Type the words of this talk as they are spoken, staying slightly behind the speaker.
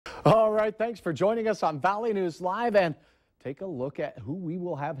right, thanks for joining us on Valley News Live, and take a look at who we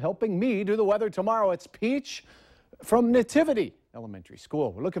will have helping me do the weather tomorrow. It's Peach from Nativity Elementary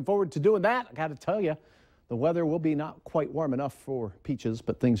School. We're looking forward to doing that. I got to tell you, the weather will be not quite warm enough for Peaches,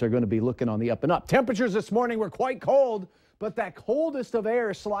 but things are going to be looking on the up and up. Temperatures this morning were quite cold, but that coldest of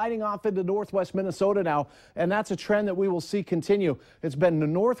air sliding off into northwest Minnesota now, and that's a trend that we will see continue. It's been the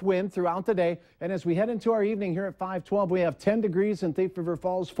north wind throughout the day, and as we head into our evening here at 5:12, we have 10 degrees in Thief River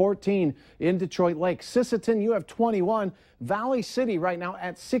Falls, 14 in Detroit Lake. Sisseton, you have 21. Valley City right now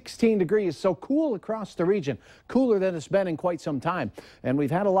at 16 degrees, so cool across the region, cooler than it's been in quite some time. And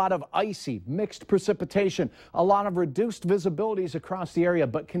we've had a lot of icy, mixed precipitation, a lot of reduced visibilities across the area,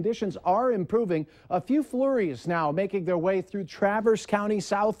 but conditions are improving. A few flurries now making their way through Traverse County,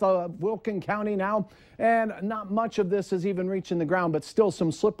 south of Wilkin County now, and not much of this is even reaching the ground, but still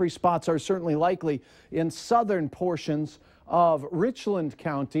some slippery spots are certainly likely in southern portions of Richland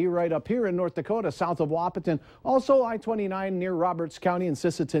County, right up here in North Dakota, south of Wahpeton. Also, I-29 near Roberts County and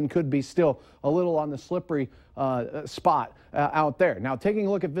Sisseton could be still a little on the slippery spot out there. Now, taking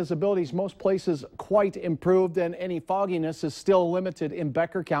a look at visibilities, most places quite improved, and any fogginess is still limited in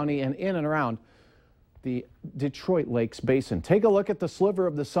Becker County and in and around the Detroit Lakes Basin. Take a look at the sliver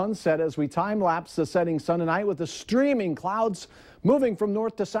of the sunset as we time-lapse the setting sun tonight with the streaming clouds moving from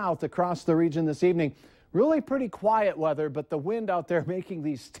north to south across the region this evening. Really pretty quiet weather, but the wind out there making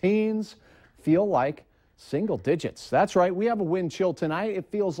these teens feel like single digits. That's right, we have a wind chill tonight. It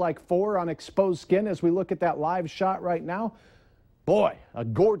feels like 4 on exposed skin as we look at that live shot right now. Boy, a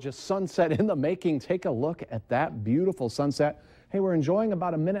gorgeous sunset in the making. Take a look at that beautiful sunset. Hey, we're enjoying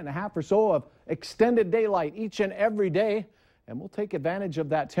about a minute and a half or so of extended daylight each and every day, and we'll take advantage of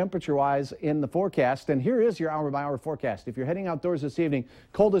that temperature-wise in the forecast. And here is your hour-by-hour forecast. If you're heading outdoors this evening,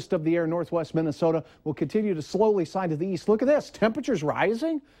 coldest of the air, northwest Minnesota, will continue to slowly slide to the east. Look at this, temperatures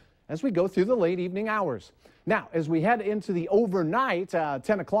rising as we go through the late evening hours. Now, as we head into the overnight,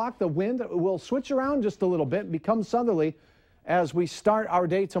 10 o'clock, the wind will switch around just a little bit, become southerly as we start our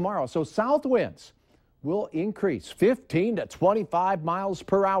day tomorrow. So south winds will increase 15 to 25 miles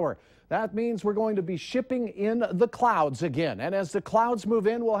per hour. That means we're going to be shipping in the clouds again. And as the clouds move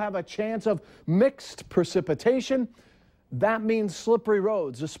in, we'll have a chance of mixed precipitation. That means slippery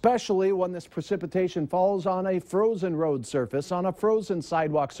roads, especially when this precipitation falls on a frozen road surface, on a frozen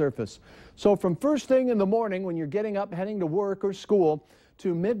sidewalk surface. So from first thing in the morning when you're getting up, heading to work or school,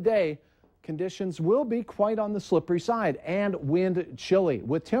 to midday, conditions will be quite on the slippery side and wind chilly.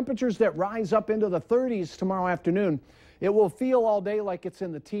 With temperatures that rise up into the 30s tomorrow afternoon, it will feel all day like it's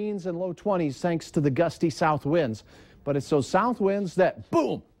in the teens and low 20s thanks to the gusty south winds. But it's those south winds that,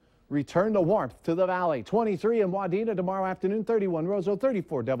 boom, return the warmth to the valley. 23 in Wadena tomorrow afternoon, 31 Roseau,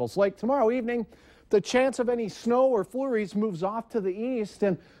 34 Devil's Lake. Tomorrow evening, the chance of any snow or flurries moves off to the east,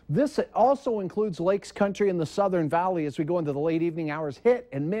 and this also includes Lakes Country in the southern valley as we go into the late evening hours. Hit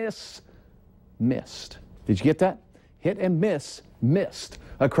and miss, missed. Did you get that? Hit and miss, missed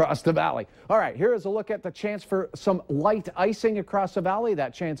across the valley. All right, here is a look at the chance for some light icing across the valley.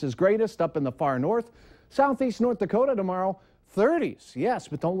 That chance is greatest up in the far north. Southeast North Dakota tomorrow, 30s. Yes,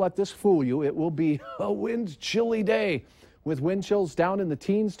 but don't let this fool you. It will be a wind chilly day with wind chills down in the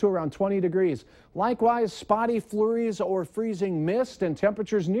teens to around 20 degrees. Likewise, spotty flurries or freezing mist and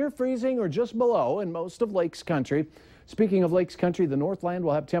temperatures near freezing or just below in most of Lakes Country. Speaking of Lakes Country, the Northland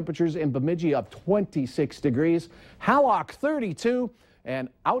will have temperatures in Bemidji of 26 degrees, Hallock 32, and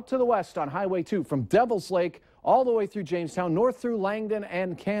out to the west on Highway 2 from Devil's Lake all the way through Jamestown, north through Langdon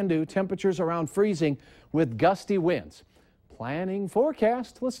and Candu, temperatures around freezing with gusty winds. Planning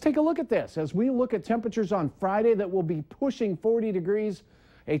forecast, let's take a look at this. As we look at temperatures on Friday that will be pushing 40 degrees,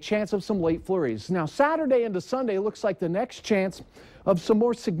 a chance of some late flurries. Now, Saturday into Sunday looks like the next chance of some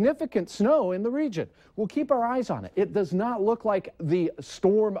more significant snow in the region. We'll keep our eyes on it. It does not look like the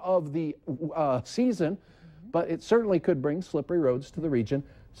storm of the season, but it certainly could bring slippery roads to the region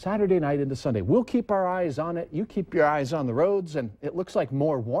Saturday night into Sunday. We'll keep our eyes on it. You keep your eyes on the roads, and it looks like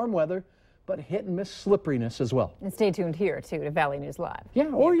more warm weather, but hit and miss slipperiness as well. And stay tuned here, too, to Valley News Live. Yeah,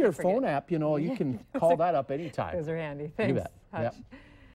 or your phone app, you know, you can call that up anytime. Those are handy. Thanks. You bet. Yep.